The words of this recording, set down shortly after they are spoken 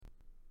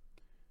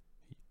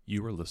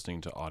You are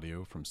listening to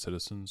audio from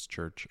Citizens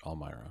Church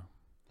Elmira.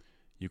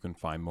 You can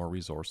find more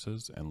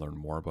resources and learn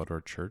more about our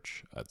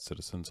church at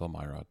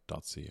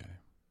citizenselmira.ca.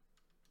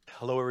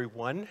 Hello,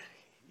 everyone.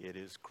 It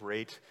is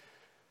great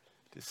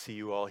to see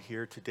you all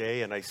here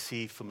today, and I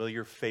see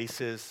familiar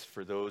faces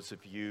for those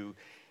of you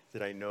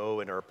that I know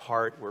and are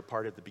we're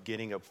part of the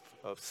beginning of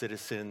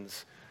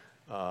Citizens.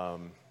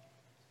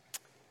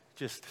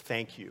 Just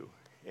thank you,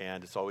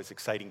 and it's always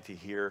exciting to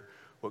hear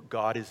what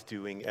God is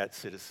doing at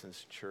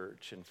Citizens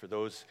Church. And for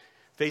those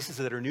faces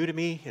that are new to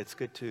me, it's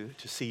good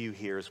to see you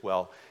here as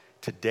well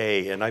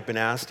today. And I've been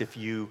asked if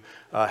you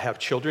have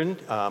children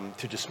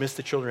to dismiss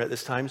the children at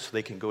this time so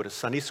they can go to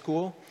Sunday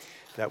school.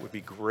 That would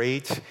be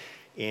great.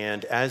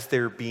 And as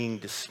they're being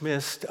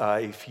dismissed,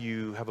 if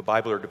you have a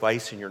Bible or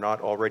device and you're not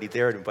already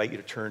there, I'd invite you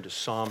to turn to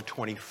Psalm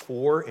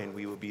 24, and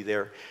we will be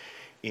there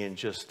in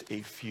just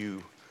a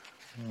few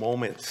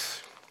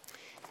moments.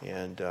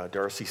 And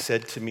Darcy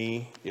said to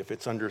me, if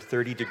it's under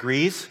 30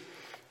 degrees,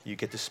 you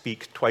get to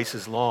speak twice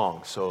as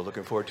long. So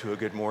looking forward to a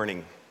good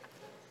morning.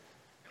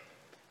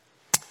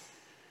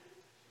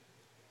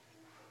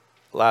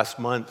 Last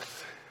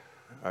month,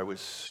 I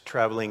was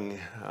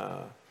traveling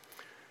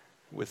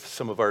with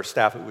some of our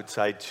staff at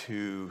Woodside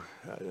to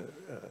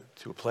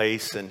a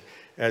place, and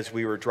as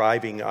we were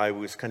driving, I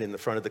was kind of in the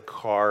front of the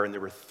car, and there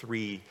were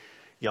three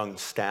young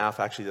staff,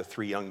 actually the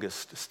three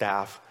youngest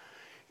staff,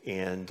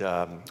 and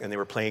they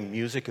were playing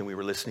music, and we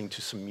were listening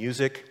to some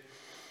music,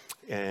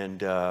 and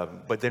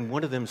but then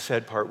one of them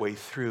said partway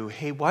through,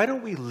 "Hey, why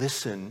don't we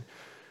listen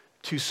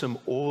to some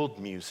old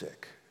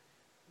music?"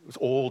 It was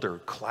old or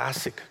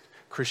classic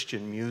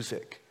Christian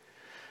music.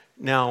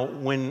 Now,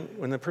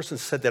 when the person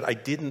said that, I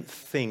didn't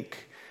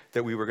think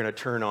that we were going to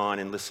turn on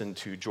and listen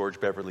to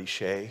George Beverly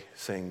Shea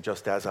sing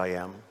 "Just As I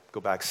Am,"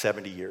 go back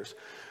 70 years.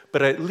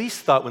 But I at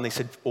least thought when they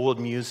said old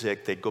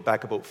music, they'd go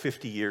back about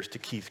 50 years to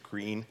Keith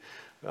Green,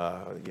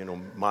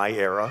 my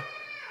era.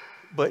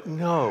 But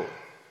no.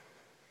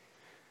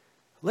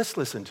 Let's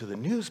listen to the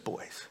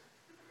Newsboys,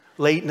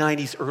 late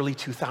 90s, early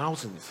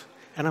 2000s.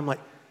 And I'm like,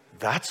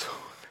 that's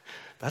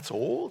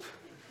old?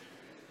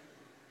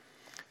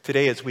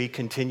 Today, as we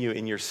continue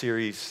in your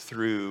series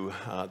through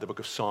the book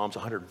of Psalms,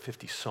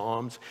 150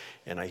 Psalms,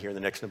 and I hear in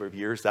the next number of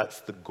years,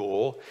 that's the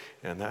goal,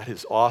 and that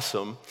is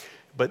awesome.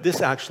 But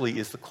this actually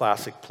is the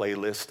classic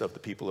playlist of the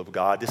people of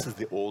God. This is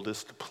the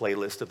oldest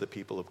playlist of the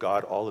people of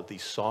God. All of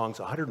these songs,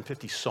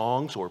 150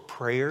 songs or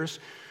prayers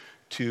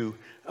to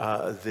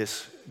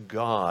this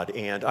God.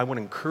 And I want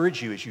to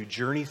encourage you as you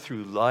journey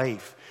through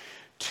life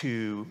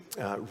to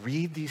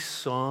read these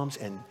Psalms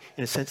and,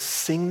 in a sense,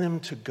 sing them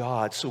to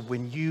God. So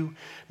when you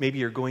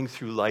maybe are going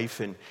through life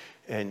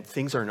and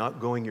things are not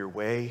going your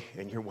way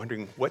and you're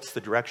wondering, what's the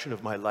direction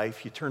of my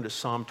life? You turn to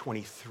Psalm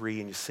 23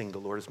 and you sing, "The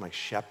Lord is my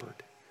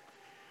shepherd."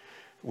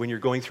 When you're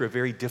going through a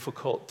very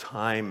difficult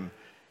time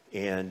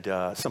and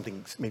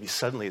something maybe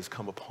suddenly has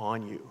come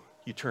upon you,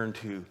 you turn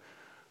to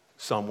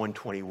Psalm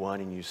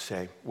 121 and you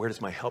say, "Where does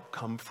my help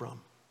come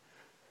from?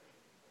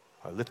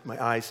 I lift my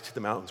eyes to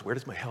the mountains. Where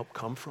does my help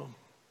come from?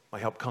 My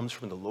help comes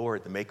from the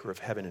Lord, the maker of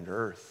heaven and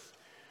earth."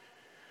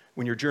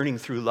 When you're journeying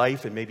through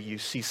life and maybe you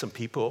see some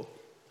people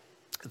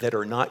that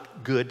are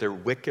not good, they're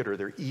wicked or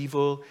they're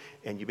evil,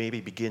 and you maybe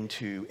begin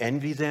to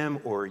envy them,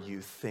 or you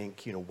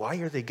think, why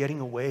are they getting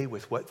away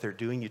with what they're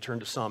doing? You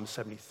turn to Psalm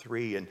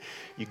 73 and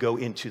you go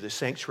into the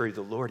sanctuary of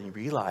the Lord and you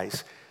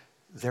realize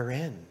their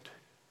end,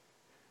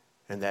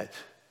 and that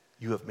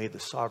you have made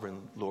the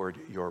sovereign Lord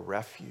your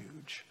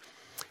refuge.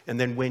 And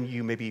then when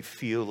you maybe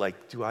feel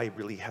like, do I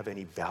really have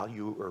any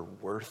value or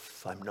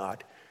worth? I'm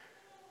not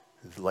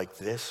like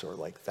this or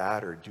like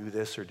that, or do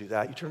this or do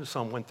that. You turn to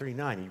Psalm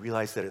 139 and you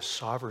realize that a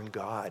sovereign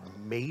God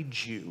made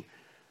you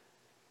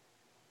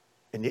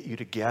and knit you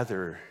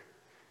together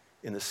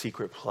in the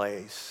secret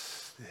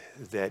place,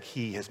 that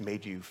he has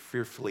made you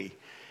fearfully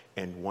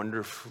and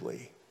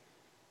wonderfully.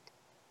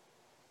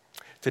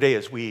 Today,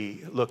 as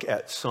we look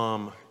at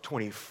Psalm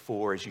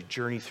 24, as you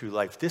journey through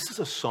life, this is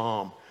a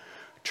psalm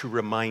to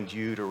remind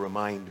you, to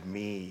remind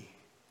me,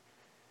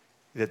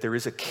 that there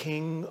is a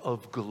King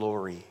of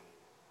glory,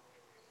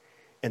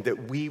 and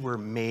that we were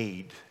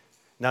made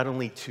not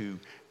only to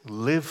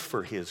live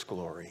for his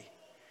glory,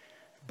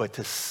 but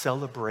to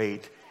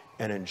celebrate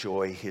and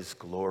enjoy his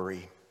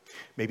glory.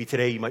 Maybe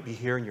today you might be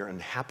here and you're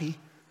unhappy,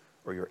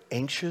 or you're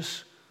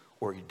anxious,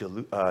 or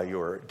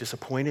you're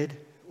disappointed,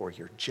 or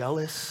you're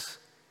jealous.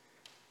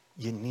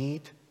 You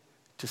need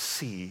to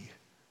see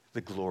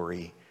the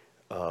glory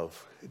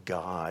of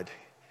God.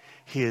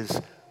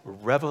 His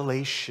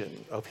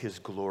revelation of his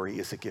glory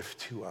is a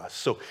gift to us.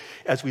 So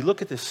as we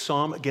look at this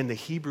psalm, again, the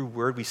Hebrew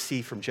word we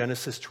see from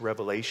Genesis to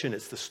Revelation,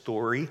 it's the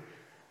story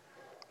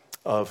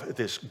of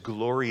this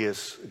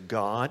glorious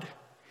God.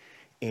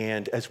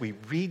 And as we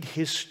read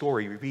his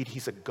story, we read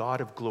he's a God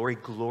of glory.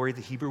 Glory,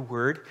 the Hebrew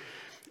word,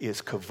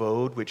 is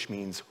kavod, which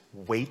means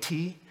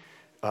weighty.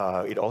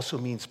 It also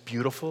means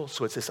beautiful.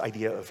 So it's this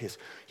idea of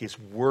his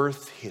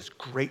worth, his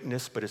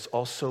greatness, but it's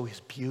also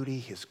his beauty,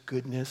 his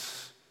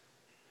goodness.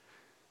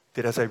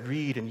 that as I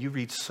read and you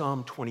read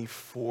Psalm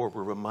 24,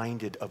 we're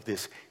reminded of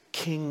this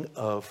King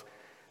of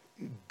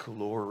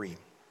glory.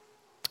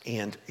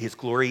 And his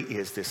glory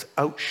is this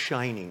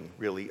outshining,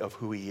 really, of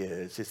who he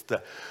is. It's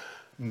the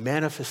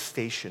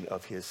manifestation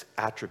of his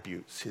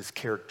attributes, his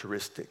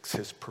characteristics,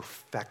 his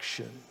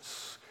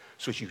perfections.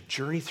 So as you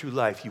journey through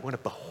life, you want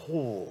to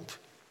behold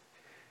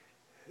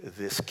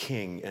this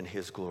King and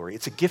his glory.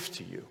 It's a gift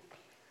to you,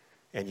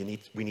 and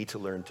we need to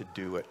learn to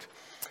do it.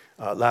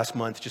 Last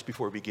month, just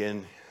before we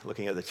begin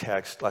looking at the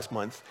text, last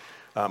month,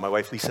 my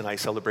wife Lisa and I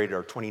celebrated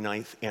our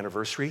 29th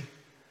anniversary.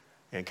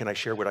 And can I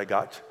share what I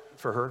got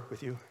for her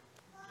with you?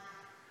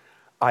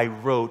 I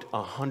wrote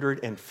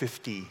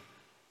 150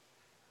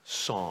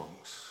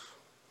 songs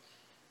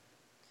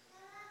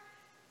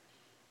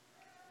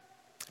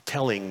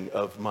telling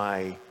of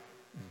my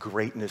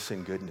greatness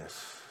and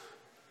goodness,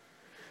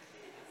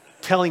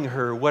 telling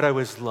her what I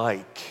was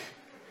like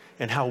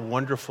and how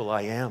wonderful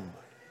I am.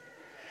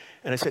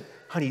 And I said,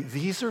 honey,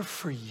 these are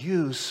for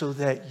you so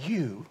that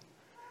you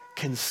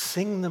can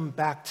sing them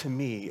back to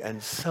me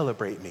and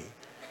celebrate me.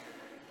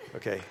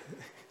 Okay,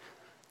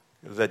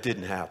 that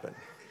didn't happen.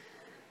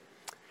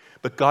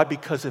 But God,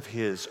 because of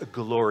his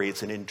glory,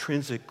 it's an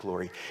intrinsic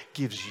glory,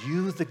 gives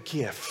you the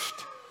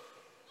gift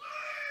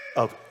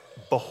of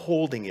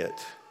beholding it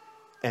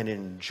and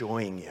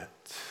enjoying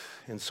it.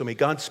 And so may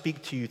God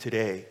speak to you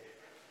today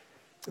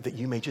that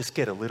you may just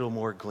get a little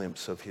more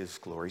glimpse of his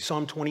glory.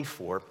 Psalm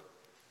 24,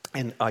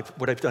 and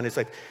what I've done is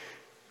I've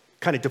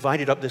kind of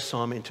divided up this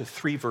psalm into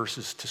 3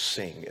 verses to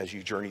sing as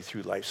you journey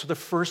through life. So the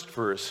first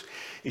verse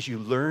is you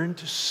learn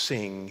to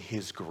sing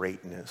his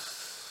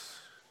greatness.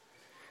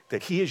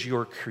 That he is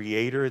your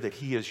creator, that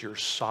he is your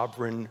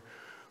sovereign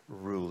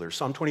ruler.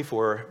 Psalm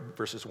 24,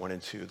 verses 1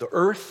 and 2. The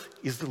earth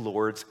is the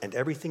Lord's and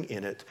everything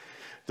in it,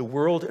 the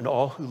world and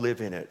all who live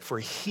in it. For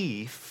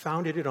he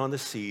founded it on the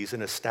seas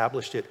and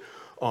established it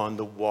on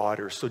the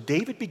waters. So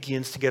David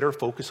begins to get our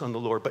focus on the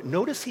Lord, but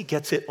notice he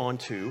gets it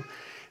onto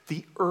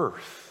the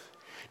earth.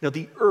 Now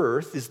the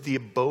earth is the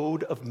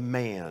abode of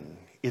man.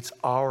 It's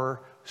our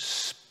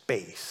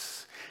space.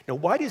 Now,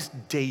 why does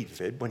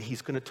David, when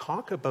he's going to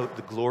talk about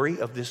the glory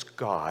of this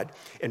God,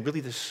 and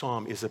really this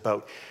psalm is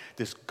about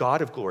this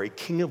God of glory,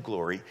 King of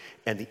glory,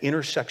 and the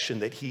intersection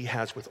that he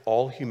has with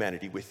all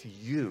humanity, with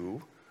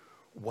you,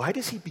 why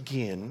does he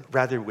begin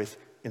rather with,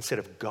 instead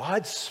of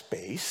God's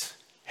space,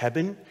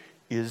 heaven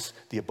is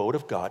the abode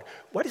of God,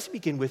 why does he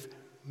begin with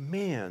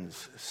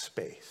man's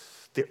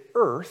space? The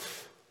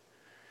earth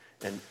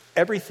and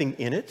everything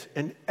in it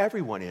and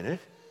everyone in it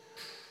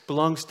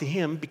belongs to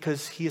him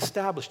because he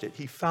established it,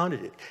 he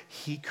founded it,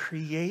 he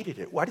created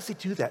it. Why does he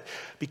do that?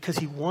 Because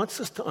he wants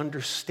us to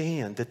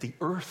understand that the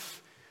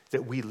earth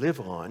that we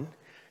live on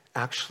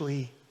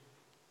actually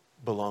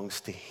belongs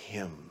to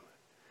him.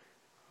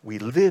 We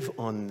live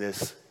on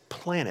this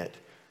planet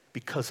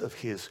because of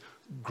his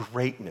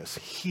greatness.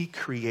 He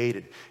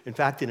created. In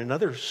fact, in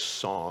another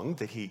song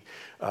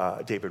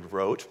that David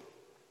wrote,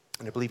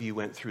 and I believe you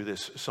went through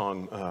this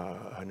song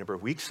a number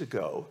of weeks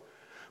ago,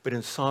 but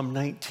in Psalm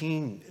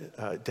 19,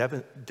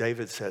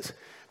 David says,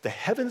 the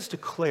heavens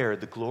declare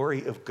the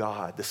glory of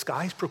God. The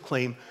skies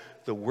proclaim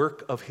the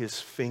work of his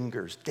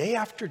fingers. Day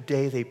after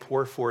day, they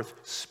pour forth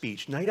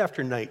speech. Night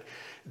after night,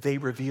 they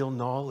reveal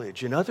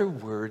knowledge. In other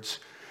words,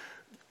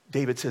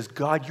 David says,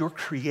 God, your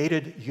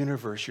created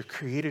universe, your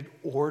created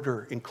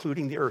order,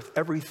 including the earth,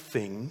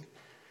 everything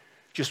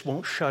just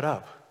won't shut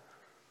up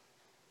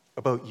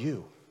about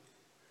you.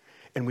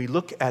 And we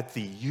look at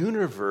the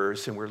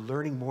universe and we're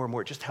learning more and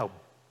more just how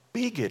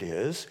big it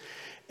is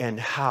and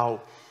how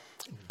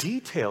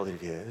detailed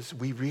it is.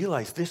 We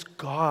realize this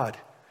God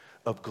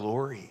of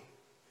glory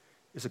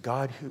is a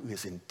God who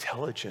is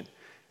intelligent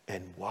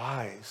and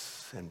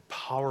wise and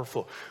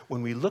powerful.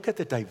 When we look at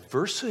the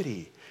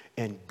diversity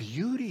and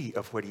beauty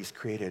of what he's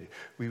created,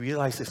 we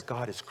realize this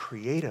God is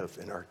creative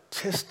and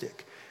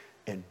artistic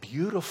and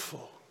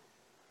beautiful.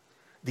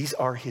 These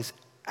are his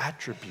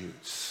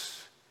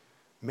attributes,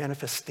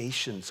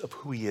 manifestations of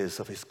who he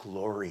is, of his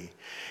glory.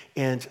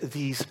 And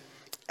these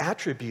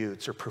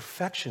attributes or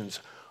perfections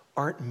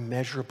aren't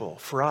measurable.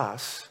 For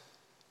us,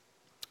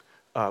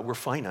 we're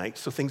finite,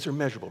 so things are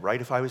measurable,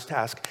 right? If I was to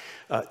ask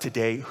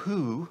today,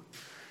 who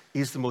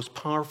is the most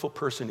powerful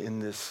person in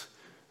this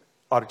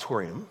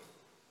auditorium?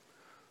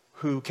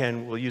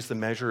 We'll use the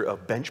measure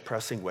of bench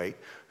pressing weight,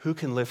 who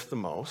can lift the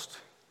most?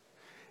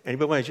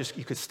 Anybody want to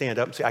you could stand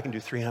up and say, I can do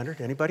 300.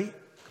 Anybody?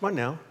 Come on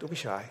now, don't be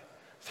shy.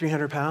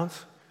 300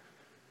 pounds?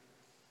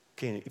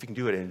 Okay, if you can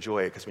do it,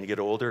 enjoy it, because when you get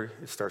older,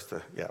 it starts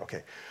to,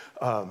 okay.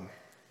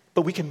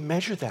 But we can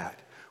measure that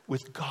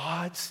with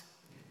God's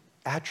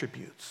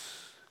attributes.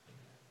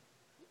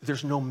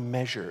 There's no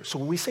measure. So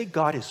when we say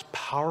God is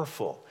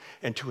powerful,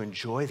 and to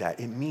enjoy that,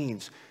 it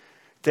means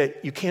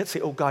that you can't say,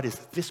 oh, God is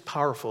this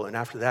powerful, and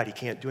after that, he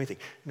can't do anything.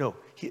 No,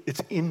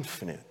 it's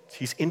infinite.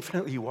 He's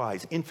infinitely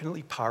wise,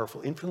 infinitely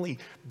powerful, infinitely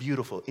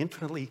beautiful,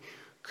 infinitely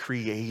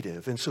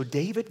creative. And so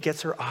David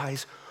gets our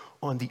eyes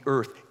on the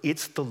earth.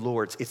 It's the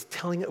Lord's. It's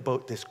telling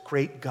about this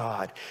great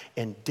God.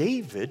 And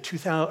David,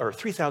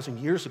 3,000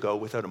 years ago,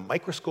 without a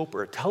microscope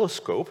or a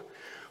telescope,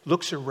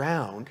 looks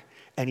around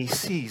and he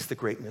sees the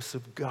greatness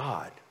of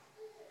God.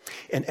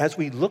 And as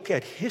we look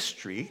at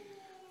history,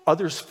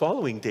 others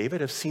following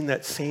David have seen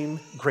that same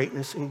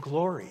greatness and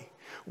glory.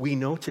 We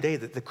know today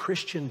that the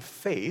Christian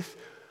faith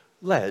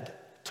led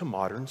to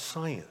modern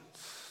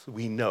science.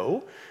 We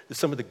know that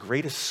some of the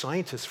greatest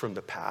scientists from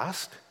the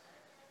past,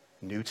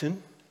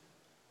 Newton,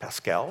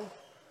 Pascal,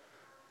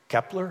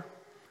 Kepler,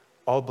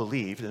 all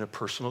believed in a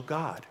personal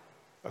God,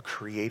 a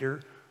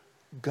creator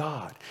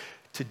God.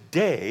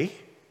 Today,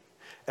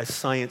 as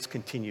science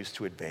continues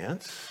to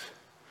advance,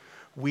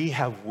 we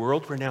have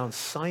world-renowned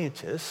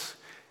scientists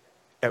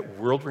at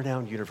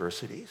world-renowned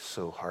universities,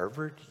 so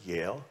Harvard,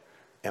 Yale,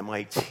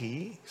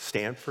 MIT,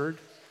 Stanford,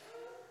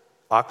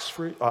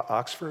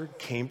 Oxford,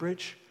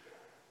 Cambridge.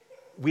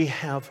 We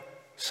have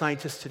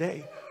scientists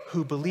today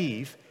who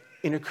believe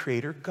in a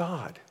creator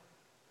God,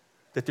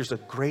 that there's a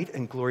great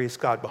and glorious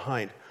God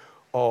behind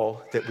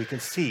all that we can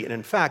see. And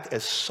in fact,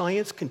 as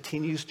science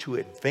continues to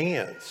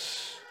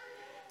advance,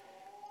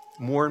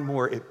 more and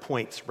more it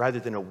points rather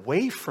than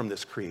away from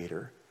this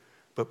creator,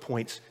 but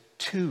points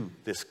to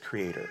this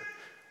creator.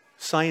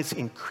 Science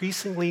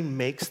increasingly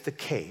makes the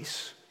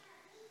case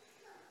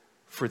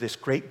for this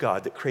great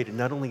God that created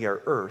not only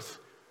our earth,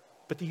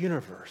 but the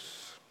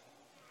universe.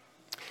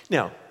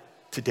 Now,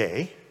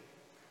 today,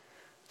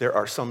 there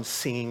are some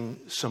singing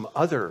some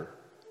other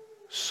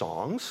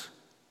songs,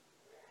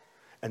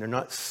 and they're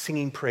not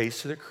singing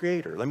praise to the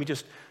Creator. Let me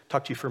just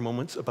talk to you for a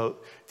moment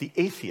about the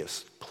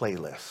atheist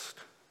playlist.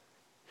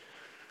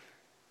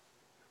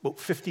 About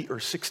 50 or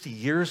 60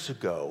 years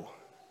ago,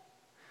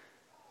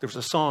 there was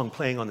a song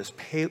playing on this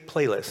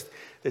playlist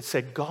that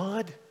said,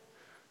 God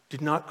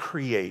did not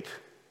create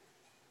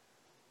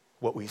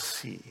what we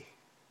see.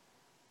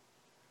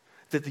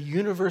 That the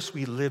universe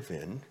we live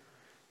in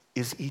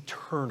is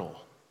eternal.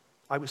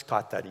 I was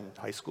taught that in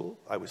high school.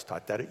 I was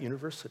taught that at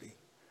university.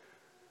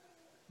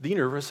 The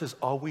universe has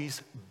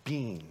always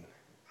been.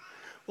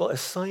 Well,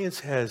 as science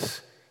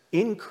has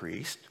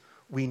increased,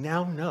 we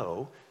now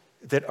know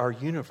that our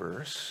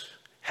universe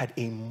had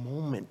a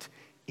moment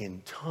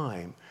in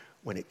time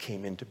when it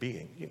came into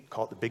being. You can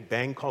call it the Big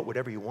Bang, call it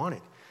whatever you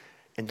wanted.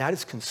 And that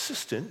is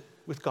consistent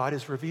with God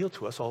has revealed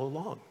to us all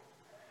along.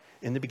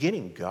 In the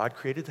beginning, God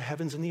created the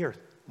heavens and the earth,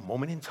 a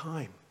moment in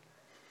time.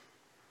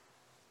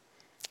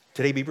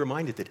 Today, be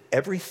reminded that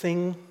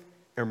everything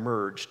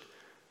emerged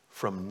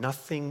from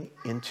nothing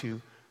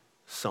into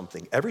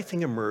something.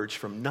 Everything emerged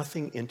from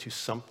nothing into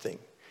something.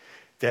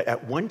 That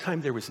at one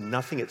time there was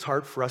nothing. It's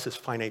hard for us as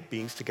finite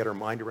beings to get our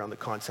mind around the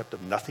concept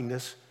of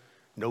nothingness,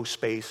 no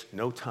space,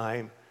 no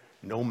time,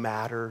 no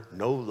matter,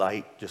 no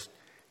light, just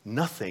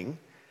nothing.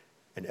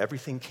 And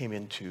everything came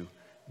into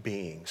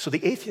being. So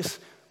the atheist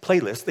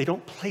playlist, they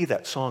don't play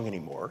that song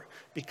anymore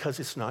because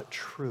it's not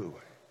true.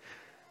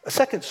 A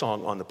second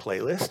song on the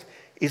playlist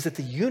is that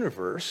the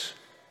universe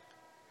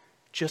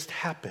just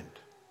happened.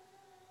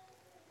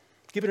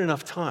 Give it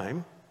enough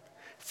time,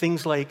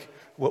 things like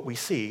what we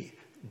see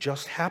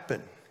just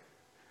happen.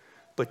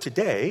 But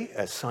today,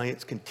 as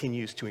science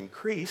continues to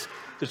increase,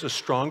 there's a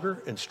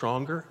stronger and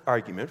stronger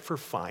argument for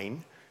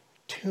fine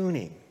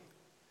tuning.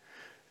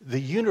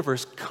 The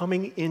universe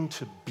coming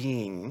into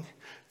being,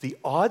 the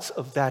odds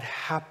of that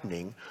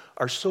happening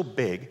are so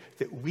big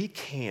that we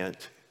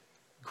can't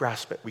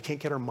grasp it. We can't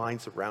get our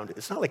minds around it.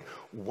 It's not like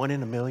 1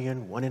 in a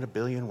million, 1 in a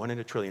billion, 1 in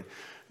a trillion.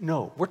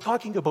 No, we're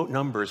talking about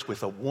numbers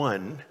with a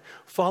 1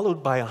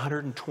 followed by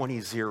 120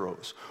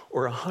 zeros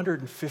or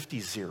 150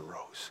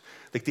 zeros.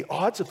 Like the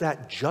odds of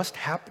that just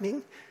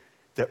happening,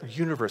 that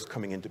universe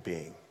coming into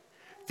being,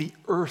 the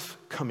earth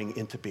coming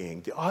into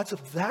being, the odds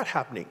of that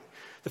happening,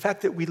 the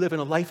fact that we live in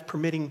a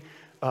life-permitting,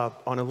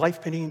 on a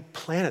life-permitting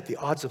planet, the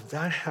odds of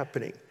that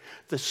happening,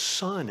 the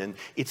sun and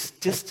its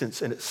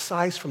distance and its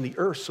size from the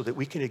earth so that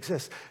we can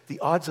exist, the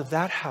odds of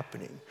that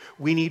happening.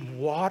 We need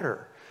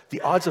water.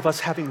 The odds of us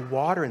having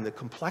water and the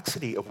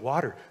complexity of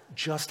water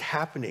just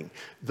happening.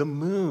 The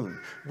moon.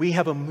 We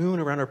have a moon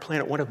around our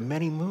planet, one of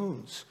many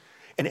moons.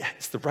 And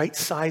it's the right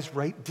size,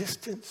 right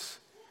distance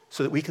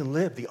so that we can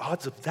live. The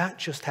odds of that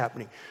just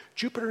happening.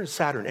 Jupiter and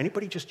Saturn.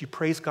 Anybody you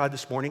praise God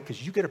this morning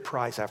because you get a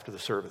prize after the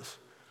service.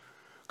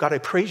 God, I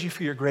praise you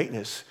for your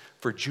greatness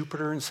for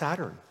Jupiter and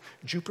Saturn.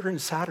 Jupiter and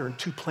Saturn,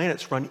 2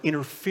 planets, run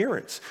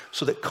interference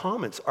so that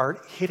comets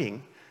aren't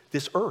hitting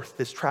this Earth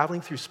that's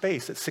traveling through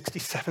space at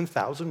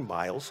 67,000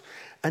 miles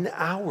an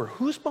hour.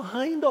 Who's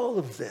behind all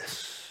of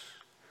this?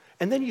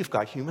 And then you've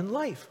got human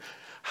life.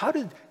 How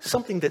did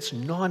something that's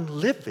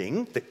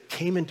non-living, that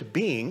came into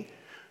being,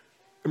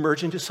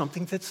 emerge into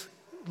something that's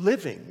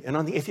living? And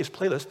on the atheist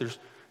playlist,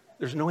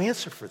 there's no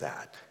answer for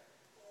that.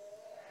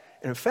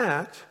 And in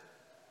fact,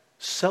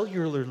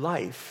 cellular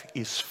life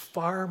is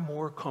far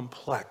more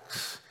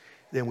complex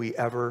than we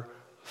ever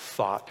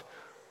thought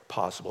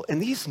possible.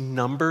 And these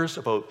numbers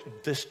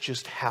about this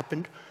just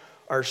happened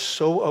are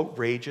so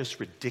outrageous,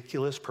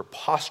 ridiculous,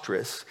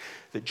 preposterous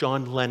that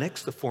John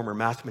Lennox, the former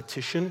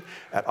mathematician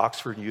at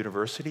Oxford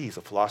University, he's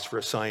a philosopher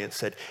of science,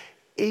 said,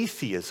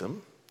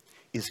 atheism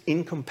is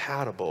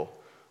incompatible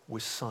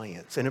with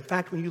science. And in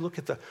fact, when you look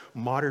at the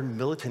modern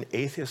militant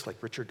atheists like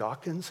Richard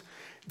Dawkins,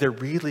 they're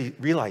really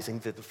realizing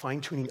that the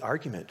fine-tuning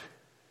argument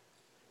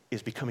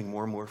is becoming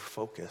more and more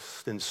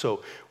focused. And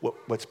so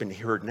what's been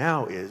heard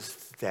now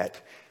is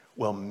that,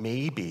 well,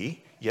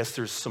 maybe, yes,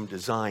 there's some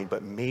design,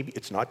 but maybe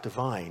it's not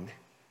divine.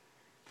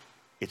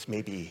 It's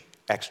maybe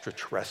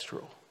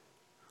extraterrestrial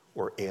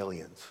or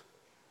aliens,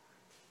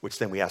 which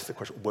then we ask the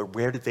question,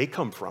 where did they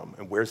come from?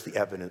 And where's the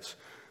evidence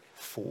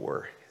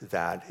for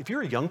that? If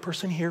you're a young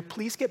person here,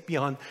 please get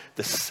beyond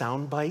the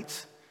sound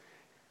bites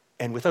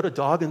and without a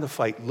dog in the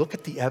fight, look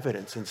at the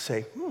evidence and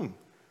say,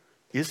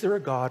 is there a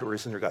God or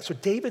isn't there a God? So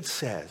David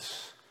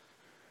says,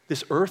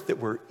 this earth that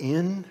we're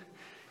in,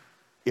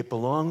 it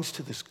belongs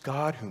to this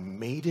God who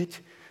made it,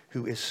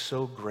 who is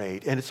so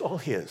great, and it's all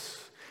his.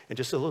 And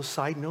just a little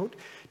side note,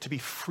 to be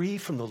free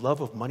from the love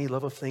of money,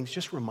 love of things,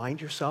 just remind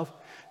yourself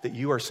that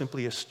you are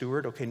simply a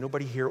steward. Okay,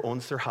 nobody here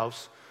owns their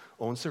house,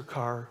 owns their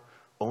car,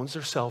 owns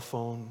their cell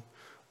phone,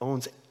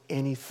 owns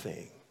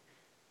anything.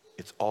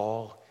 It's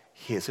all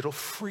his. It'll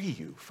free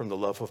you from the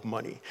love of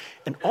money.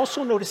 And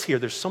also notice here,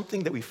 there's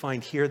something that we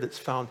find here that's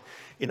found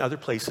in other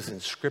places in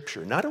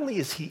Scripture. Not only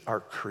is he our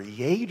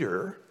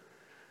creator,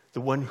 the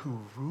one who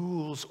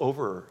rules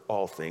over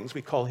all things,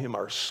 we call him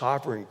our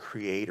sovereign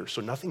creator.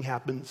 So nothing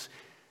happens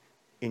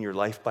in your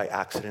life by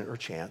accident or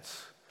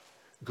chance.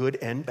 Good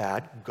and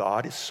bad,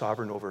 God is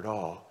sovereign over it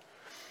all.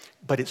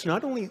 But it's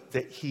not only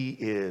that he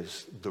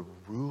is the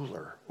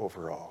ruler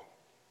over all,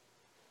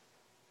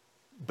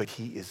 but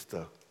he is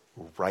the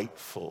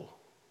rightful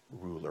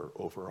ruler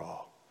over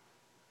all.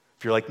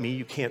 If you're like me,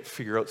 you can't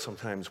figure out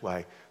sometimes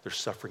why there's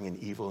suffering and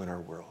evil in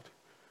our world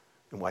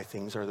and why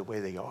things are the way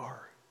they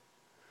are.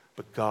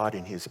 But God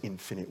in his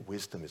infinite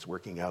wisdom is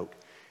working out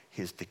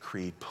his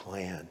decreed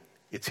plan.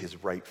 It's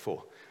his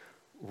rightful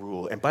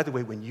rule. And by the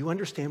way, when you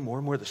understand more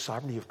and more the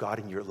sovereignty of God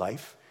in your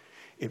life,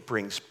 it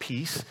brings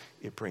peace,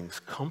 it brings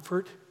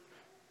comfort,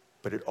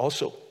 but it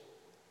also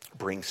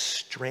brings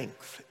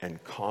strength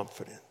and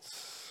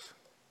confidence.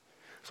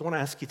 So I want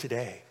to ask you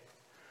today,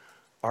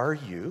 are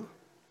you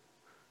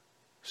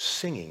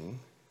singing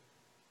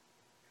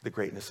the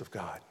greatness of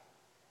God?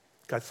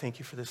 God, thank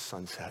you for this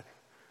sunset.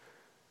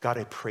 God,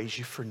 I praise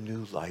you for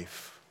new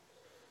life.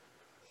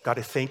 God,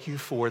 I thank you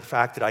for the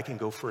fact that I can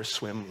go for a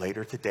swim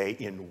later today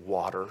in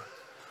water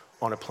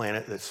on a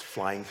planet that's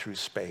flying through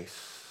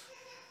space.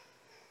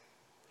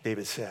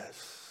 David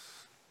says,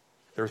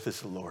 the earth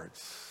is the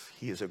Lord's.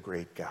 He is a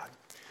great God.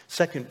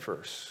 Second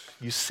verse,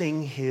 you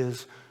sing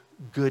his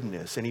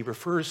goodness. And he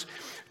refers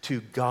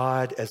to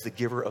God as the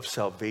giver of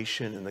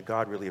salvation and the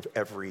God really of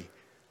every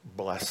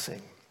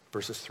blessing.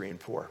 Verses 3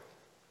 and 4.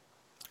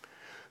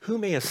 Who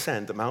may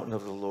ascend the mountain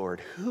of the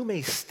Lord? Who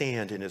may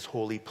stand in his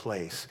holy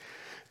place?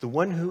 The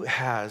one who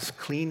has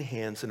clean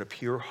hands and a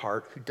pure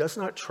heart, who does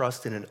not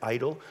trust in an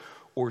idol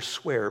or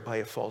swear by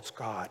a false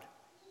god.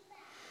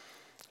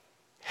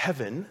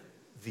 Heaven,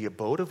 the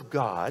abode of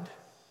God,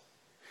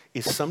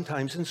 is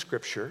sometimes in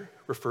Scripture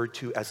referred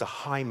to as a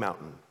high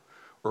mountain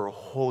or a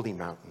holy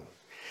mountain.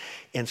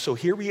 And so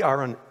here we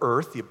are on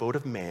earth, the abode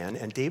of man,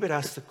 and David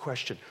asks the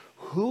question,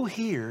 who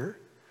here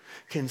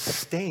can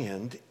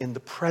stand in the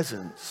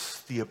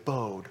presence, the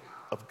abode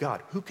of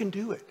God? Who can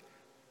do it?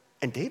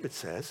 And David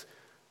says,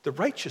 the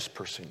righteous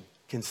person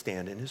can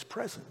stand in his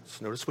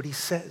presence. Notice what he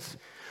says.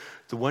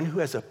 The one who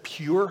has a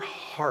pure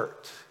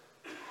heart.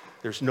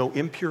 There's no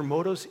impure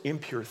motives,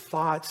 impure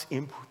thoughts,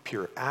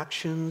 impure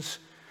actions,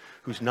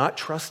 who's not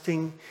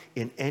trusting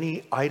in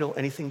any idol,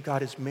 anything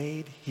God has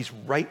made. He's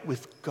right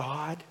with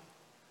God.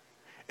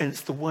 And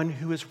it's the one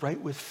who is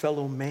right with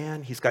fellow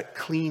man. He's got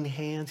clean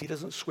hands. He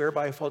doesn't swear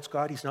by a false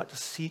god. He's not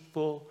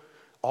deceitful.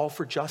 All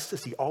for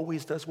justice. He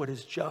always does what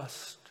is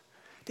just.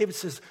 David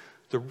says,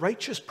 the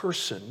righteous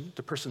person,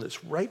 the person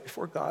that's right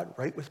before God,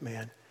 right with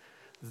man,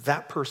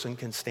 that person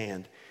can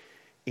stand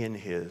in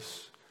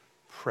his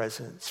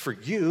presence. For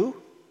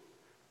you,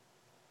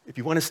 if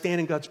you want to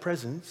stand in God's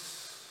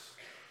presence,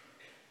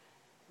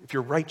 if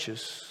you're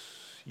righteous,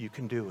 you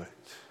can do it.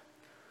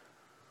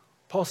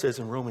 Paul says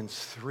in Romans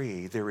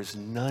 3, there is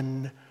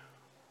none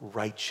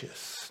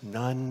righteous,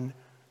 none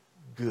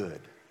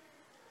good.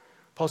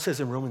 Paul says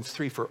in Romans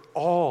 3, for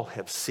all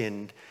have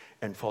sinned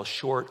and fall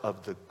short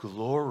of the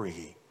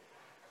glory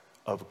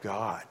of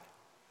God.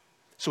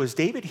 So is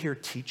David here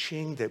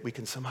teaching that we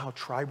can somehow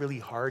try really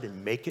hard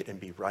and make it and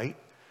be right?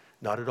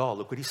 Not at all.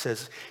 Look what he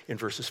says in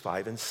verses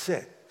 5 and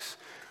 6.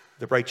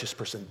 The righteous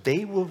person,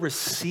 they will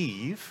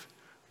receive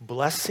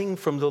blessing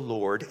from the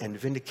Lord and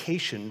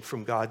vindication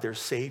from God their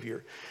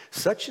Savior.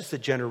 Such is the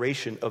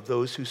generation of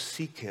those who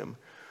seek him,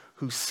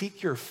 who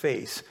seek your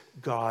face,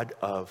 God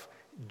of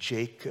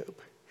Jacob.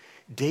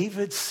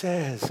 David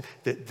says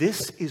that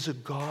this is a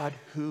God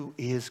who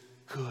is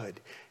good.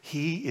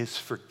 He is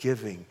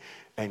forgiving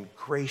and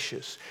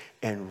gracious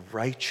and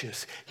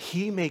righteous.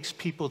 He makes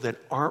people that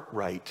aren't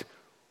right,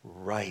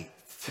 right.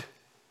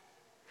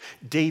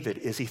 David,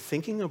 is he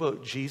thinking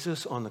about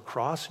Jesus on the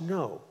cross?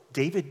 No.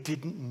 David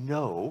didn't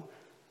know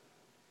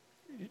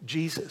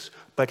Jesus,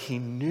 but he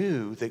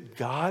knew that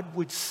God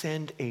would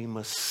send a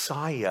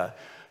Messiah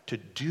to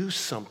do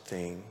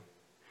something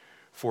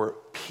for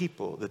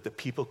people that the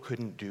people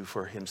couldn't do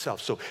for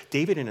himself. So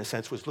David, in a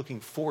sense, was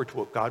looking forward to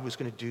what God was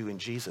going to do in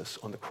Jesus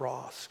on the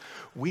cross.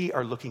 We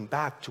are looking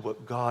back to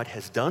what God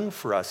has done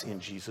for us in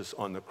Jesus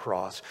on the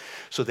cross,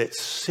 so that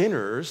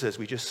sinners, as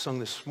we just sung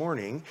this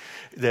morning,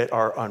 that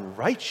are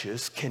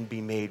unrighteous can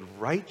be made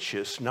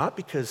righteous, not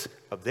because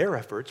of their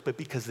efforts, but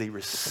because they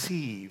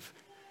receive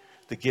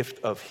the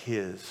gift of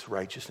his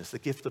righteousness, the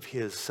gift of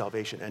his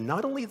salvation. And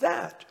not only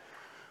that,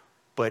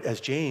 but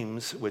as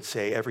James would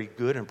say, every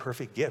good and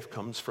perfect gift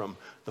comes from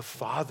the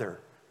Father.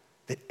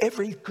 That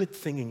every good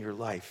thing in your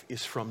life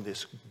is from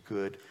this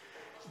good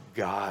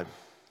God.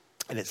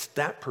 And it's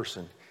that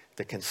person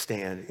that can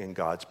stand in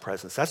God's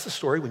presence. That's the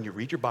story when you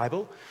read your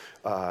Bible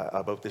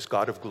about this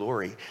God of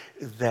glory,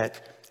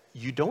 that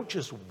you don't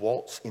just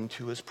waltz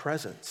into his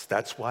presence.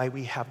 That's why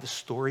we have the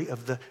story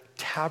of the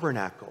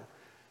tabernacle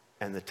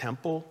and the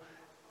temple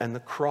and the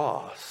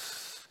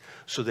cross,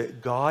 so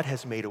that God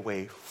has made a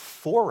way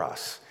for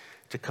us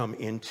to come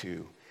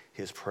into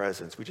his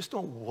presence. We just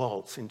don't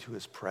waltz into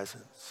his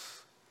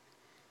presence.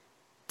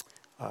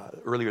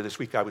 Earlier this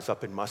week, I was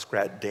up in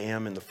Muskrat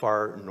Dam in the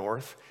far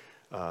north.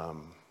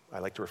 I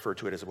like to refer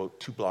to it as about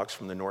 2 blocks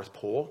from the North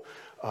Pole,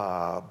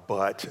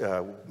 but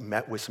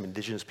met with some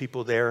indigenous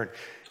people there,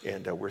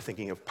 and we're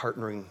thinking of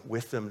partnering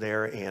with them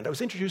there. And I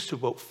was introduced to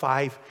about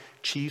 5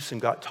 chiefs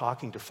and got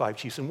talking to 5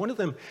 chiefs. And one of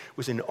them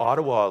was in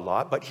Ottawa a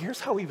lot, but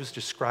here's how he was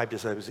described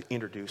as I was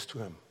introduced to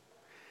him.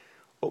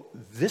 Oh,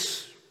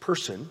 this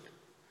person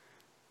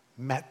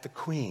met the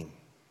Queen.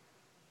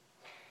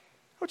 How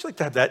would you like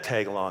to have that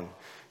tag along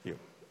you?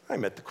 I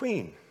met the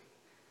Queen.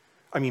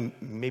 I mean,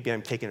 maybe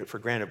I'm taking it for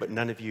granted, but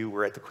none of you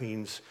were at the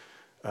Queen's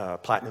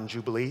Platinum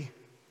Jubilee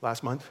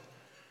last month.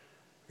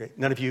 Okay?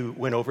 None of you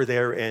went over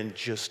there and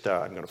just,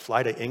 I'm going to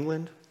fly to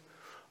England.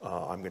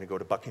 I'm going to go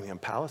to Buckingham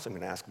Palace. I'm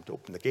going to ask them to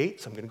open the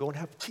gates. I'm going to go and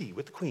have tea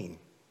with the Queen.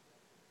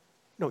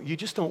 No, you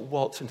just don't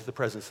waltz into the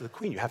presence of the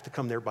Queen. You have to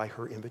come there by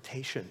her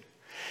invitation.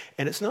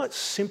 And it's not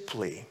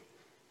simply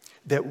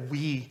that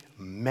we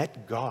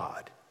met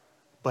God,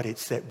 but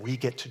it's that we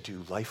get to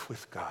do life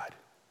with God.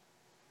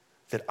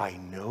 That I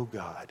know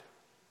God.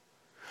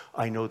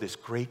 I know this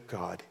great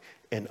God,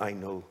 and I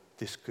know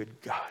this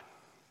good God.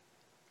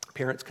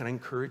 Parents, can I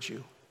encourage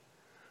you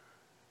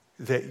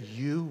that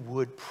you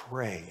would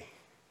pray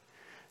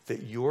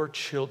that your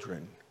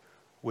children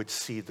would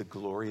see the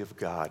glory of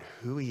God,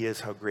 who he is,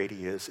 how great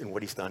he is, and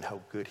what he's done,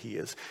 how good he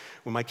is.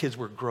 When my kids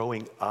were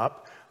growing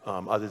up,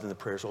 other than the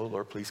prayers, oh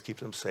Lord, please keep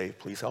them safe,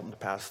 please help them to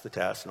pass the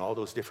test, and all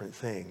those different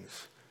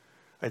things,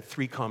 I had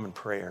 3 common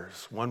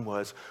prayers. One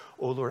was,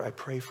 oh Lord, I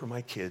pray for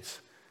my kids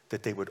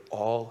that they would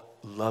all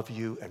love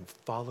you and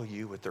follow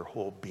you with their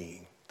whole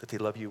being, that they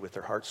love you with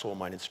their heart, soul,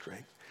 mind, and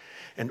strength.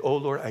 And oh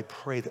Lord, I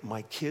pray that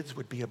my kids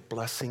would be a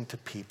blessing to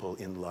people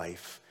in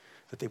life,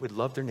 that they would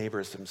love their neighbor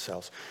as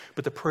themselves.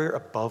 But the prayer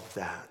above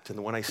that, and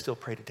the one I still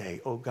pray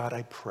today, oh God,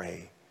 I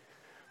pray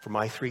for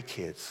my 3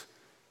 kids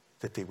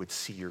that they would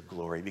see your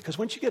glory. Because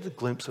once you get a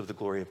glimpse of the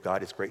glory of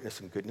God, his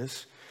greatness and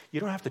goodness, you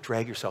don't have to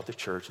drag yourself to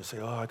church and say,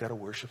 oh, I got to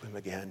worship him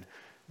again.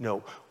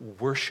 No,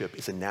 worship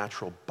is a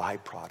natural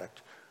byproduct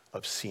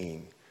of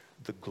seeing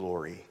the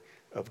glory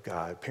of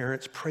God.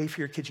 Parents, pray for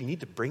your kids. You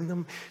need to bring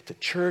them to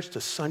church,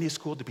 to Sunday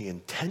school, to be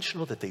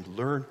intentional that they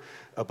learn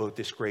about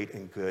this great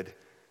and good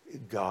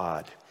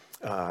God.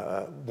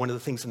 One of the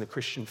things in the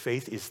Christian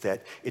faith is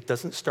that it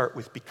doesn't start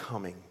with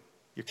becoming.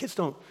 Your kids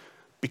don't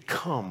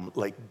become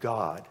like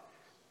God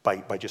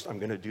by just, I'm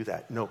going to do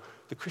that. No,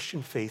 the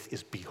Christian faith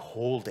is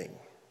beholding.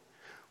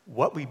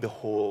 What we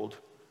behold,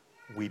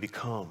 we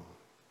become.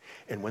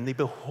 And when they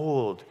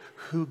behold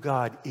who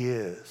God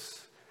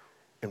is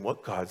and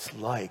what God's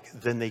like,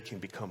 then they can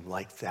become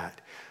like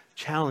that.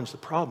 Challenge, the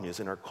problem is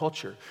in our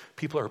culture,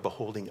 people are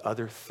beholding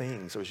other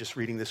things. I was just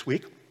reading this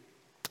week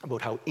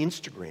about how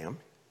Instagram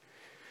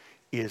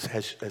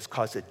has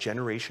caused a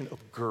generation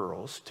of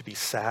girls to be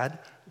sad,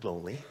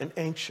 lonely, and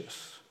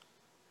anxious.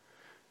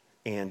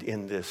 And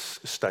in this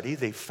study,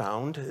 they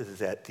found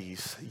that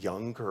these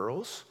young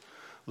girls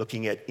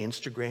looking at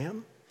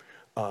Instagram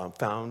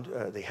found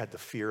they had the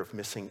fear of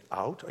missing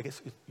out. I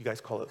guess you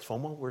guys call it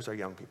FOMO. Where's our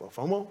young people?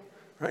 FOMO,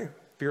 right?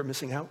 Fear of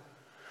missing out.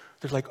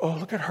 They're like, oh,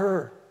 look at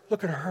her.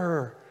 Look at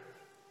her.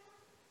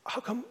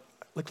 How come,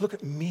 like, look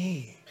at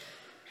me.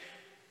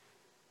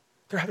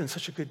 They're having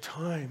such a good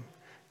time.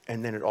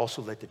 And then it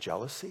also led to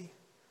jealousy.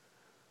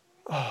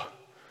 Oh,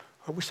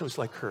 I wish I was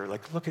like her.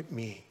 Like, look at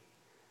me.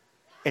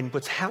 And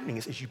what's happening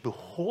is, as you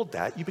behold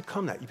that. You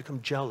become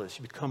jealous.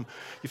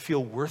 You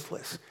feel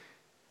worthless.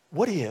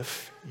 What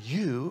if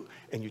you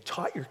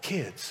taught your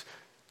kids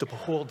to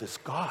behold this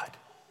God?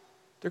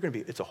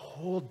 It's a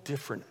whole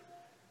different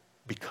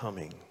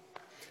becoming.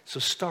 So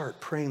start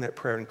praying that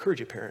prayer. I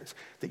encourage you, parents,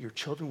 that your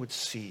children would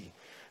see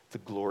the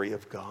glory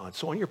of God.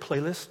 So on your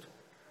playlist,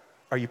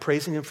 are you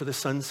praising him for the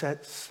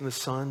sunsets and the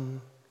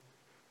sun?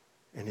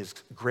 and his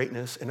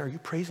greatness? And are you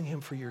praising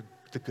him for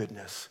the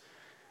goodness?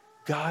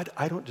 God,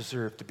 I don't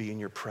deserve to be in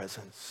your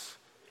presence,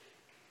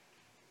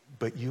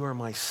 but you are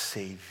my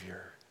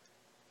Savior.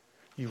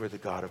 You are the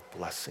God of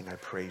blessing. I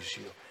praise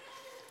you.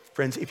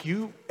 Friends, if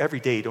you every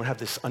day don't have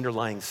this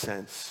underlying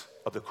sense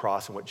of the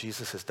cross and what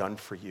Jesus has done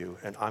for you,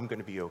 and I'm going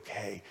to be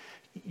okay,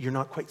 you're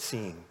not quite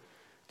seeing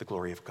the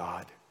glory of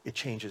God. It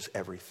changes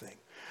everything.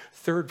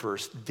 Third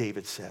verse,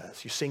 David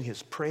says, you sing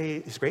his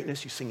praise, his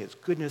greatness, you sing his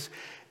goodness,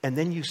 and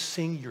then you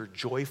sing your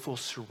joyful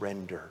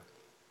surrender.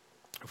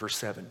 Verse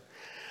 7,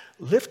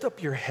 lift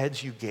up your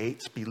heads, you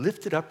gates, be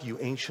lifted up, you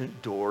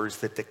ancient doors,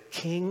 that the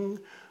King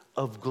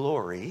of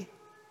glory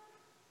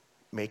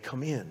may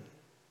come in.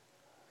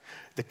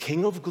 The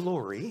King of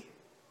glory,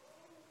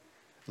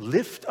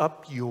 lift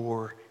up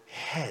your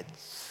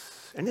heads.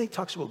 And then he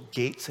talks about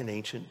gates and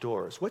ancient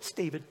doors. What's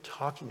David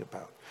talking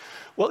about?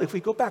 Well, if we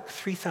go back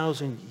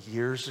 3,000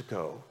 years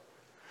ago,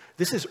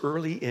 this is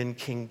early in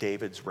King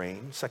David's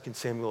reign, 2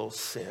 Samuel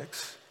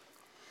 6.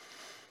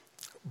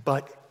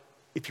 But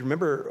if you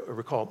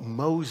recall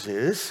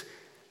Moses,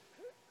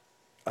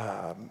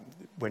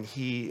 when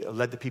he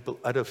led the people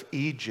out of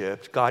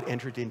Egypt, God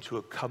entered into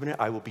a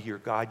covenant. I will be your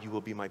God, you will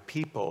be my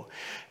people.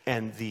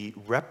 And the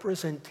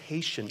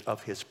representation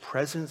of his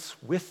presence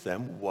with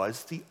them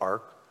was the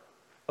Ark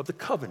of the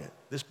Covenant,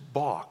 this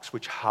box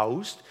which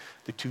housed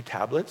the 2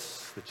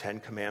 tablets, the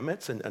 10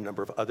 commandments, and a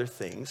number of other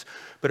things,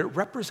 but it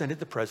represented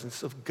the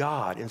presence of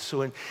God. And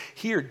so in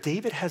here,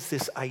 David has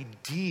this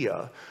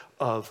idea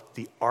of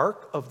the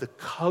Ark of the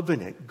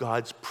Covenant,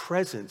 God's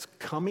presence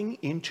coming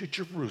into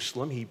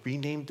Jerusalem. He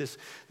renamed this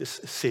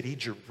city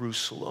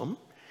Jerusalem.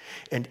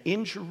 And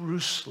in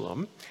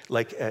Jerusalem,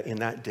 like in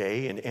that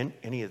day, in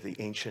any of the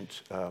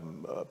ancient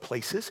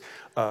places,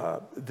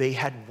 they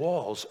had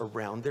walls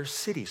around their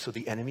city so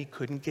the enemy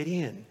couldn't get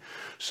in.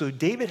 So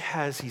David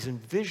he's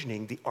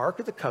envisioning the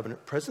Ark of the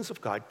Covenant, presence of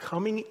God,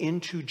 coming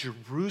into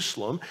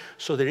Jerusalem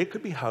so that it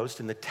could be housed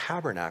in the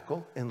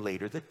tabernacle and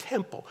later the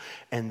temple.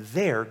 And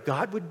there,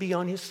 God would be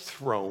on his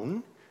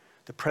throne.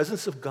 The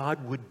presence of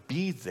God would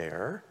be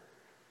there.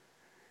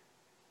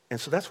 And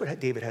so that's what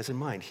David has in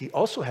mind. He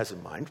also has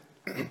in mind,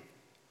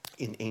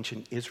 in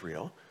ancient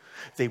Israel,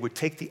 they would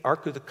take the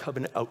Ark of the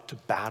Covenant out to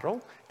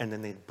battle, and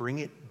then they'd bring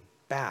it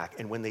back.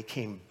 And when they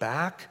came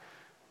back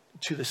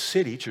to the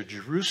city, to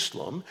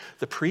Jerusalem,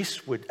 the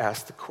priests would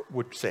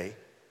say,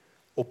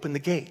 open the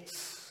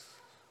gates,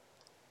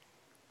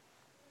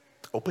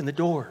 open the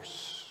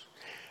doors.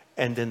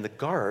 And then the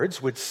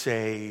guards would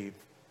say,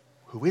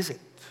 who is it?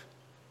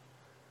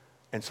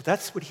 And so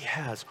that's what he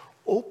has.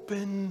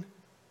 Open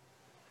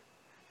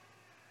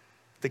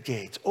the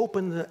gates,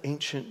 open the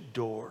ancient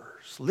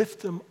doors,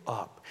 lift them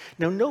up.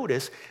 Now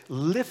notice,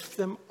 lift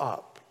them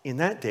up. In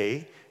that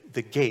day,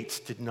 the gates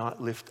did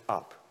not lift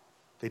up.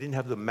 They didn't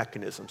have the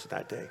mechanisms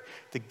that day.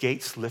 The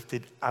gates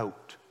lifted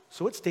out.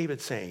 So what's David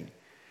saying?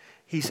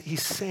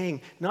 He's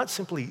saying not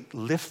simply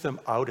lift them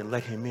out and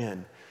let him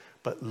in,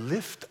 but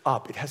lift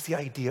up. It has the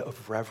idea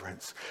of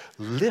reverence.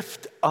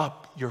 Lift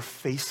up your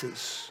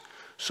faces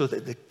so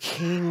that the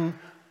King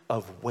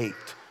of weight,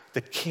 the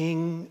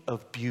King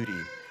of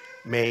beauty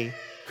may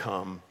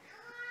come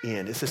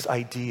in. It's this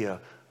idea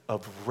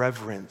of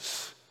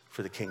reverence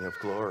for the King of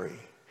glory.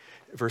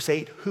 Verse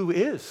 8, who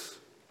is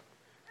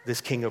this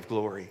King of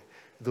glory?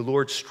 The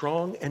Lord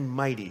strong and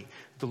mighty,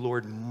 the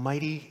Lord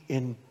mighty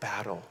in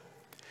battle.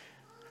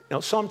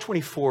 Now, Psalm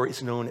 24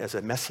 is known as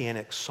a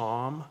messianic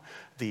psalm.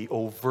 The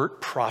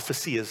overt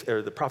prophecy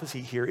the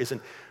prophecy here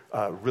isn't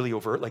really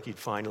overt like you'd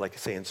find, like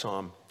say in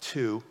Psalm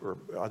 2 or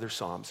other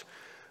psalms,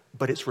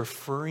 but it's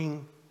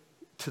referring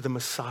to the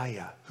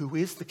Messiah, who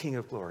is the King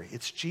of glory.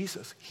 It's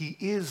Jesus. He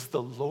is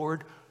the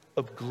Lord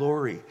of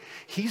glory.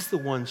 He's the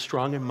one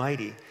strong and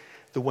mighty,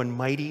 the one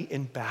mighty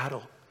in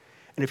battle.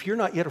 And if you're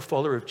not yet a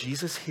follower of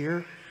Jesus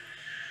here,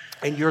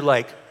 and you're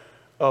like,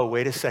 oh,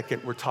 wait a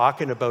second, we're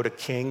talking about a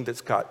king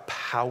that's got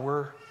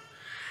power.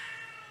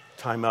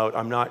 Time out,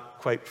 I'm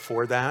not quite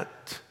for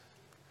that.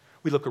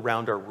 We look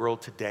around our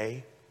world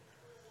today,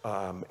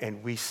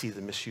 and we see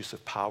the misuse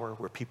of power,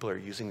 where people are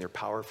using their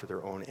power for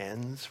their own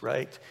ends,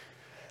 right?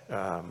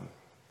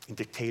 In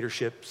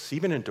dictatorships,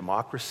 even in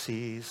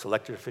democracies,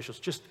 elected officials,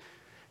 just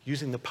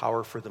using the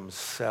power for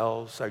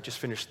themselves. I just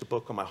finished the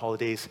book on my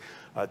holidays,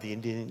 The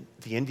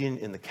Indian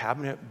in the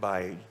Cabinet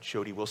by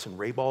Jody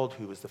Wilson-Raybould,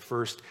 who was the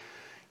first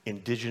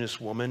Indigenous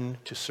woman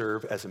to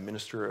serve as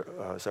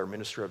our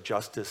Minister of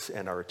Justice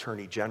and our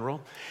Attorney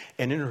General.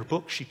 And in her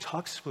book, she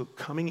talks about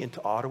coming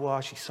into Ottawa.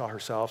 She saw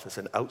herself as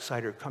an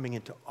outsider coming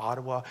into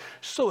Ottawa,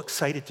 so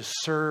excited to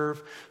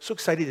serve, so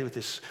excited with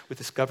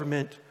this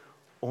government,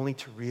 only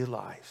to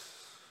realize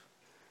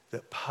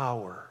that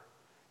power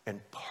and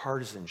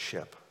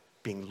partisanship,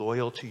 being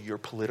loyal to your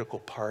political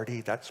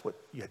party, that's what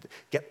you had to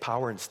get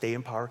power and stay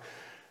in power,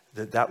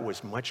 that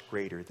was much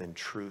greater than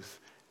truth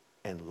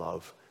and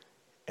love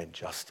and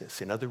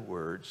justice. In other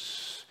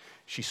words,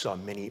 she saw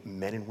many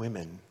men and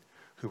women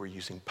who were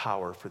using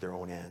power for their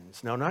own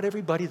ends. Now, not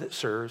everybody that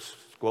serves,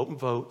 go out and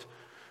vote,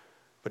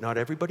 but not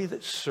everybody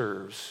that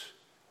serves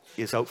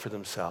is out for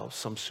themselves.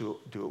 Some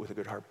do it with a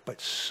good heart. But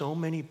so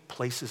many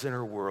places in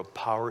our world,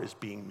 power is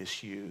being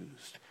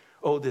misused.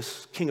 Oh,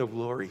 this King of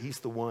Glory, he's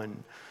the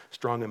one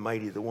strong and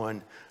mighty, the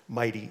one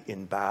mighty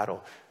in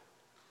battle.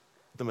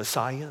 The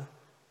Messiah,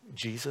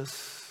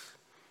 Jesus,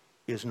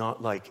 is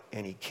not like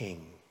any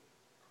king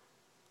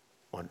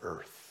on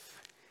earth.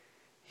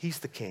 He's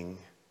the King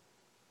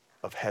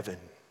of heaven.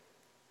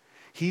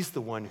 He's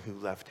the one who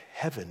left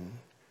heaven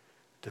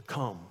to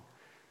come.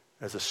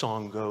 As the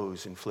song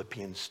goes in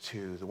Philippians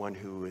 2, the one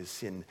who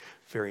is in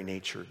very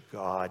nature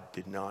God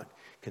did not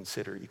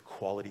consider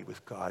equality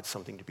with God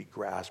something to be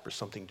grasped or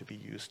something to be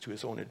used to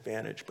his own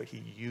advantage, but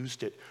he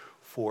used it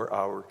for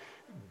our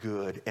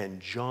good. And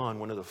John,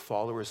 one of the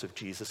followers of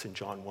Jesus in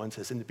John 1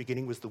 says, in the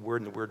beginning was the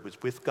Word, and the Word was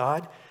with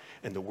God,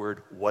 and the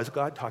Word was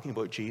God, talking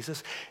about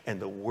Jesus, and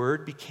the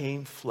Word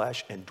became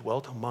flesh and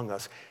dwelt among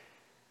us,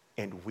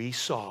 and we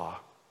saw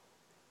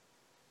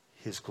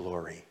his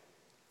glory.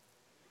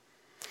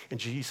 And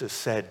Jesus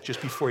said,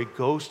 just before he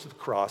goes to the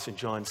cross in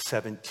John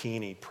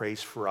 17, he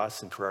prays for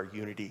us and for our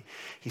unity.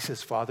 He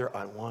says, Father,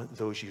 I want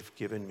those you've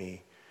given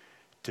me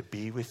to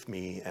be with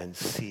me and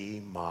see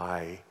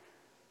my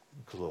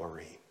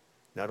glory.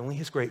 Not only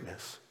his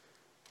greatness,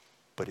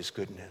 but his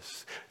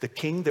goodness. The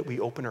King that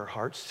we open our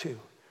hearts to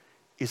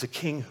is a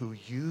King who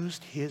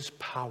used his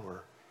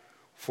power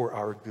for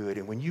our good.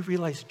 And when you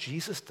realize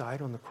Jesus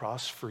died on the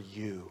cross for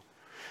you,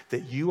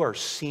 that you are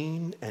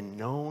seen and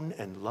known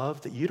and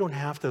loved, that you don't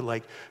have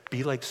to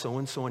be like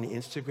so-and-so on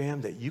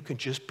Instagram, that you can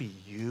just be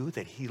you,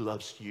 that he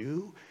loves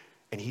you,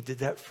 and he did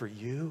that for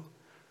you.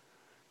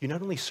 You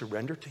not only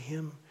surrender to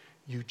him,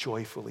 you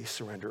joyfully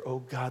surrender. Oh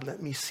God,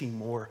 let me see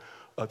more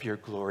of your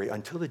glory.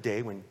 Until the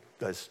day when,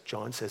 as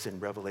John says in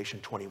Revelation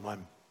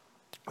 21,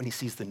 when he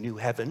sees the new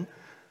heaven,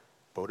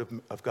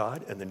 abode of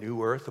God, and the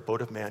new earth,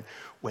 abode of man,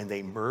 when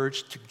they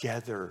merge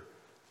together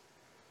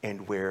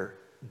and where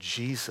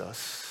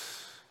Jesus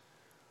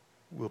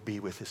will be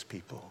with his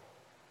people.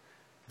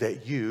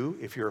 That you,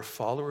 if you're a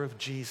follower of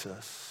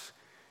Jesus,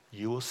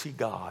 you will see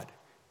God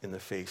in the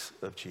face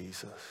of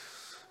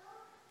Jesus.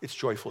 It's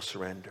joyful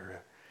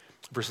surrender.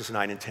 Verses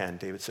 9 and 10,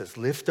 David says,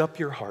 lift up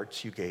your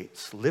hearts, you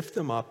gates. Lift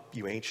them up,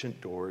 you ancient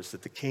doors,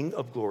 that the King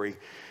of glory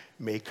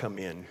may come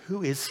in.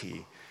 Who is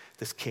he,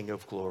 this King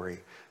of glory?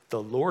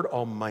 The Lord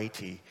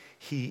Almighty,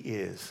 he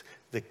is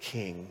the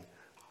King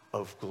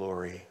of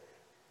glory.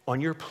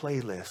 On your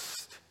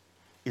playlist,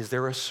 is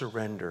there a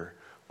surrender?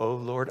 Oh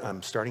Lord,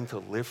 I'm starting to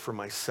live for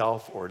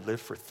myself or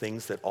live for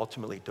things that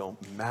ultimately don't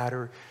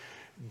matter.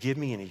 Give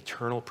me an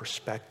eternal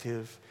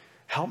perspective.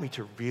 Help me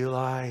to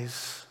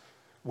realize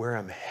where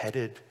I'm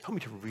headed. Help me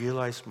to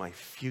realize my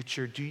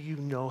future. Do you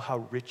know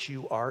how rich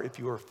you are if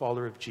you are a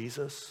follower of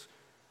Jesus?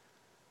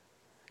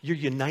 You're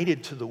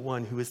united to the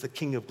one who is the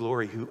King of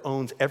glory, who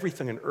owns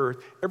everything on earth,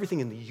 everything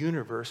in the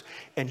universe,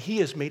 and he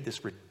has made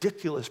this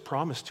ridiculous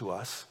promise to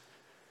us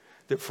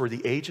that for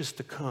the ages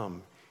to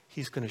come,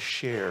 he's going to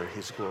share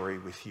his glory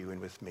with you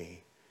and with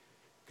me.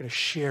 He's going to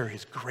share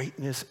his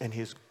greatness and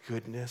his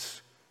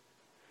goodness.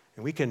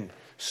 And we can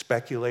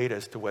speculate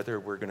as to whether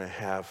we're going to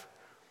have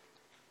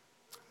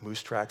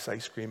Moose Tracks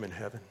ice cream in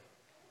heaven,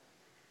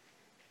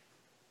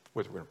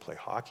 whether we're going to play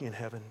hockey in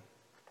heaven.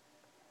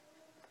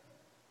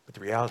 But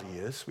the reality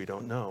is, we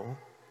don't know.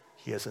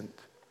 He hasn't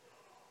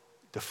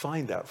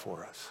defined that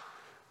for us.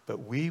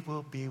 But we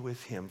will be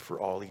with him for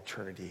all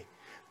eternity.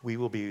 We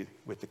will be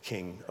with the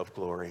King of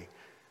glory.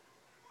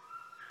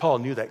 Paul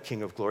knew that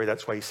King of glory.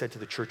 That's why he said to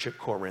the church at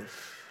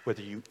Corinth,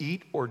 whether you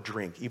eat or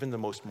drink, even the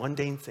most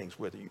mundane things,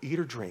 whether you eat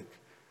or drink,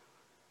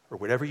 or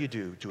whatever you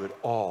do it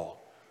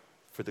all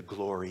for the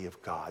glory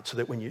of God. So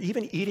that when you're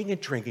even eating and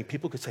drinking,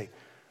 people could say,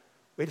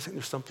 wait a second,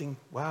 there's something,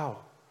 wow.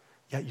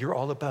 Yeah, you're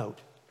all about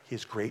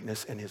his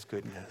greatness and his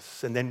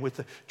goodness. And then with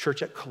the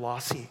church at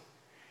Colossae,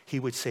 he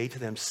would say to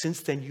them,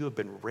 since then you have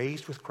been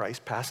raised with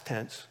Christ, past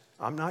tense.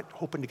 I'm not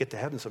hoping to get to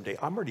heaven someday.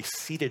 I'm already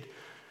seated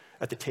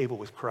at the table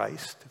with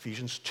Christ,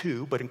 Ephesians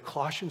 2, but in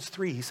Colossians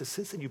 3, he says,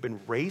 since then you've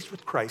been raised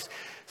with Christ,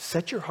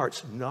 set your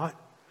hearts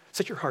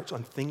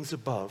on things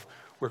above,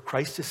 where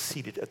Christ is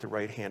seated at the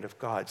right hand of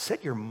God.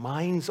 Set your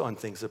minds on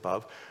things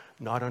above,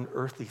 not on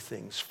earthly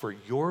things, for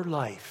your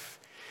life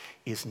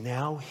is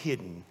now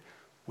hidden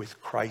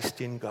with Christ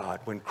in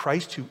God. When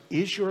Christ, who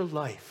is your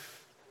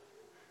life,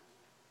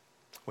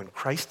 when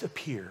Christ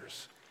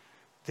appears,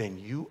 then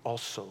you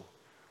also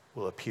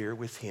will appear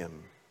with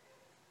him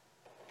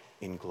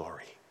in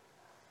glory.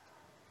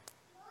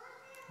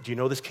 Do you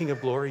know this King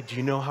of glory? Do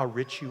you know how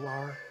rich you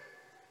are?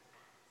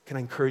 Can I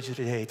encourage you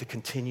today to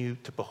continue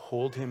to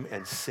behold him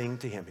and sing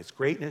to him, his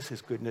greatness,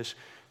 his goodness,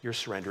 your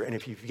surrender. And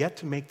if you've yet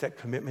to make that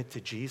commitment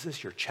to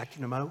Jesus, you're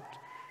checking him out.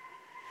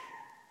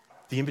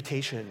 The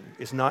invitation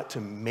is not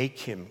to make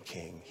him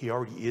king. He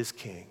already is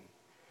king.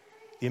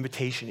 The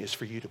invitation is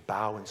for you to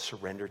bow and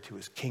surrender to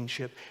his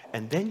kingship.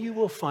 And then you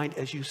will find,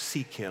 as you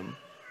seek him,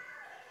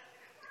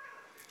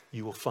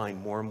 you will find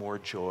more and more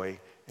joy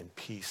and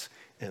peace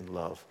and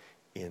love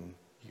in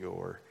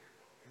your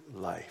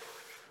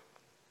life.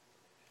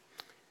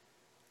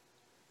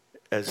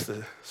 As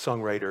the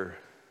songwriter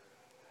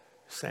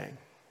sang,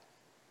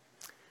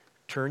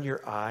 turn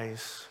your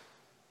eyes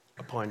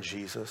upon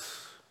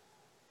Jesus.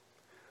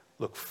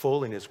 Look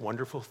full in his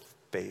wonderful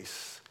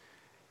face,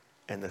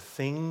 and the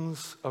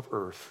things of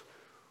earth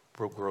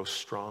will grow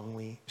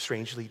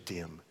strangely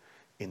dim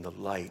in the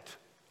light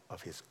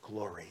of his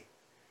glory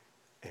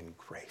and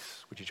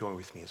grace. Would you join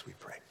with me as we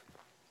pray?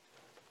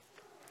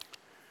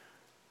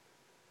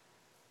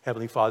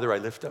 Heavenly Father, I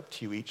lift up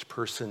to you each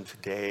person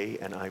today,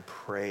 and I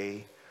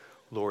pray,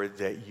 Lord,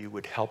 that you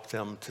would help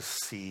them to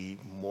see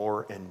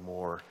more and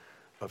more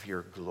of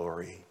your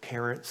glory.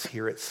 Parents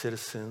here at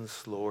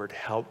Citizens, Lord,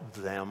 help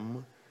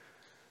them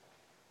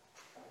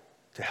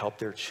to help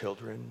their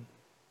children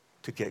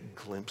to get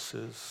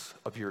glimpses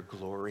of your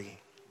glory.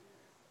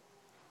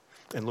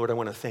 And Lord, I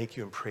want to thank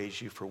you and praise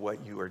you for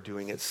what you are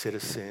doing at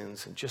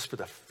Citizens and just for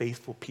the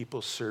faithful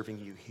people serving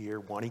you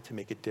here, wanting to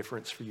make a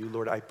difference for you.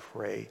 Lord, I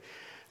pray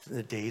that in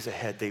the days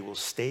ahead they will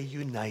stay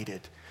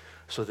united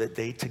so that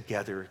they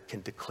together can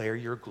declare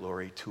your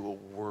glory to a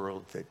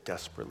world that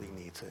desperately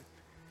needs it.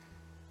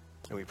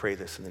 And we pray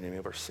this in the name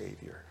of our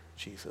Savior,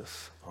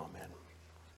 Jesus. Amen.